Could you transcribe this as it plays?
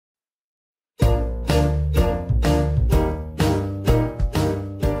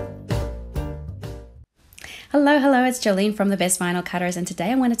Hello, it's Jolene from The Best Vinyl Cutters, and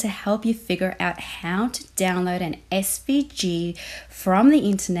today I wanted to help you figure out how to download an SVG from the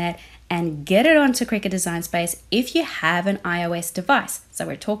internet and get it onto Cricut Design Space if you have an iOS device. So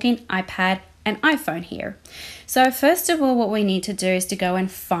we're talking iPad and iPhone here. So first of all, what we need to do is to go and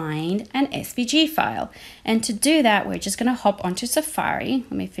find an SVG file. And to do that, we're just going to hop onto Safari.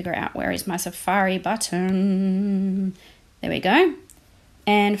 Let me figure out where is my Safari button. There we go.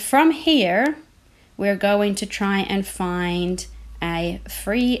 And from here, we're going to try and find a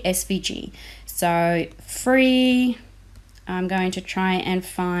free SVG. So free, I'm going to try and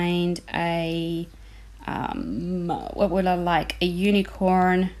find a, what would I like? A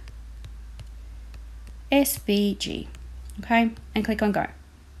unicorn SVG, okay? And click on go. I'm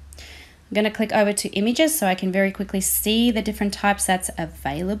gonna click over to images so I can very quickly see the different types that's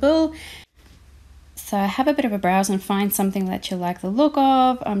available. So have a bit of a browse and find something that you like the look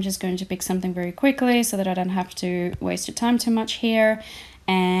of. I'm just going to pick something very quickly so that I don't have to waste your time too much here.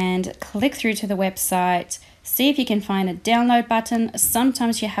 And click through to the website. See if you can find a download button.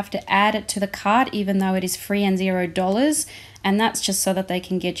 Sometimes you have to add it to the cart even though it is free and $0. And that's just so that they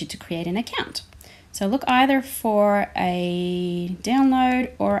can get you to create an account. So look either for a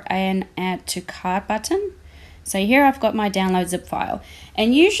download or an add to cart button. So here I've got my download zip file,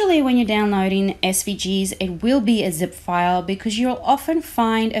 and usually when you're downloading SVGs, it will be a zip file because you'll often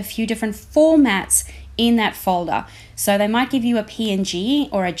find a few different formats in that folder. So they might give you a PNG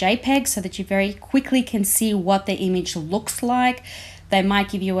or a JPEG so that you very quickly can see what the image looks like. They might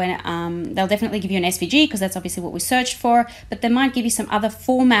give you an, they'll definitely give you an SVG because that's obviously what we searched for, but they might give you some other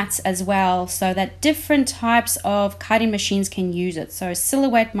formats as well so that different types of cutting machines can use it. So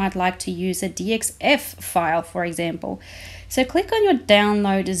Silhouette might like to use a DXF file, for example. So click on your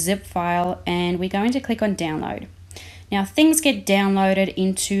download zip file and we're going to click on download. Now things get downloaded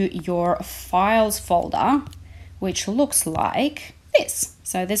into your files folder, which looks like this.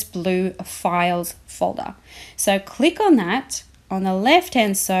 So this blue files folder. So click on that. On the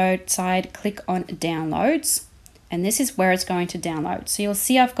left-hand side, click on downloads, and this is where it's going to download. So you'll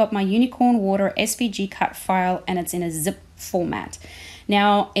see I've got my Unicorn Water SVG cut file and it's in a zip format.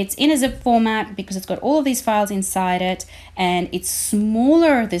 Now it's in a zip format because it's got all of these files inside it and it's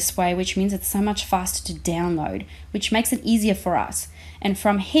smaller this way, which means it's so much faster to download, which makes it easier for us. And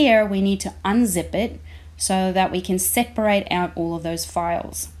from here, we need to unzip it so that we can separate out all of those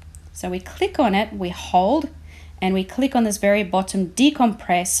files. So we click on it, we hold, and we click on this very bottom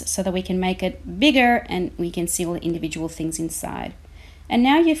decompress so that we can make it bigger and we can see all the individual things inside. And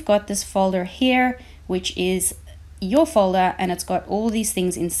now you've got this folder here, which is your folder, and it's got all these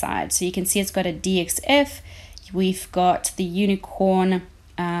things inside. So you can see it's got a DXF, we've got the Unicorn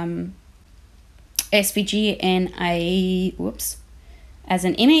SVG in a, as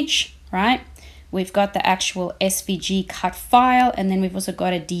an image, right? We've got the actual SVG cut file, and then we've also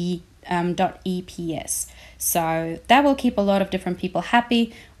got a .eps. So that will keep a lot of different people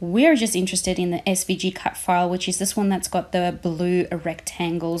happy. We're just interested in the SVG cut file, which is this one that's got the blue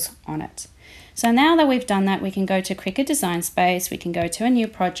rectangles on it. So now that we've done that, we can go to Cricut Design Space, we can go to a new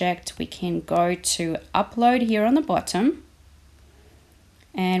project, we can go to upload here on the bottom,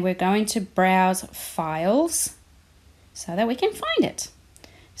 and we're going to browse files so that we can find it.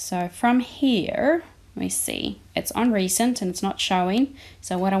 So from here, let me see, it's on recent and it's not showing.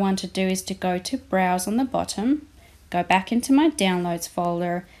 So what I want to do is to go to browse on the bottom, go back into my downloads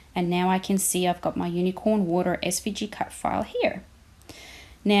folder, and now I can see I've got my Unicorn Water SVG cut file here.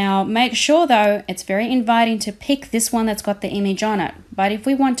 Now make sure though, it's very inviting to pick this one that's got the image on it. But if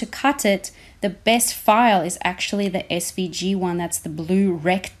we want to cut it, the best file is actually the SVG one, that's the blue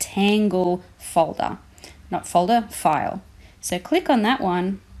rectangle folder. Not folder, file. So click on that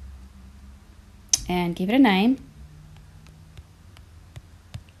one and give it a name.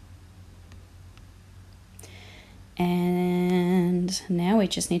 And now we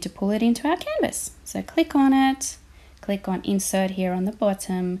just need to pull it into our canvas. So click on it, click on insert here on the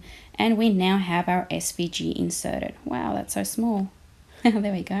bottom, and we now have our SVG inserted. Wow, that's so small.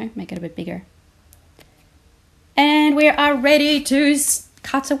 There we go, make it a bit bigger. And we are ready to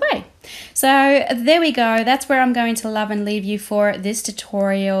cut away. So there we go. That's where I'm going to love and leave you for this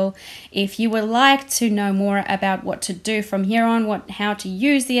tutorial. If you would like to know more about what to do from here on, how to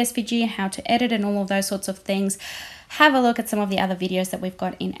use the SVG, how to edit and all of those sorts of things, have a look at some of the other videos that we've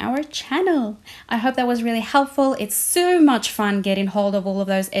got in our channel. I hope that was really helpful. It's so much fun getting hold of all of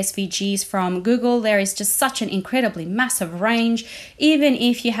those SVGs from Google. There is just such an incredibly massive range. Even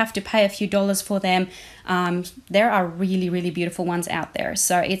if you have to pay a few dollars for them, there are really, really beautiful ones out there.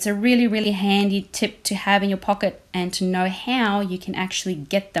 So it's a really, really handy tip to have in your pocket and to know how you can actually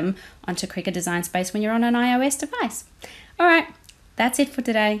get them onto Cricut Design Space when you're on an iOS device. All right, that's it for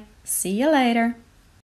today. See you later.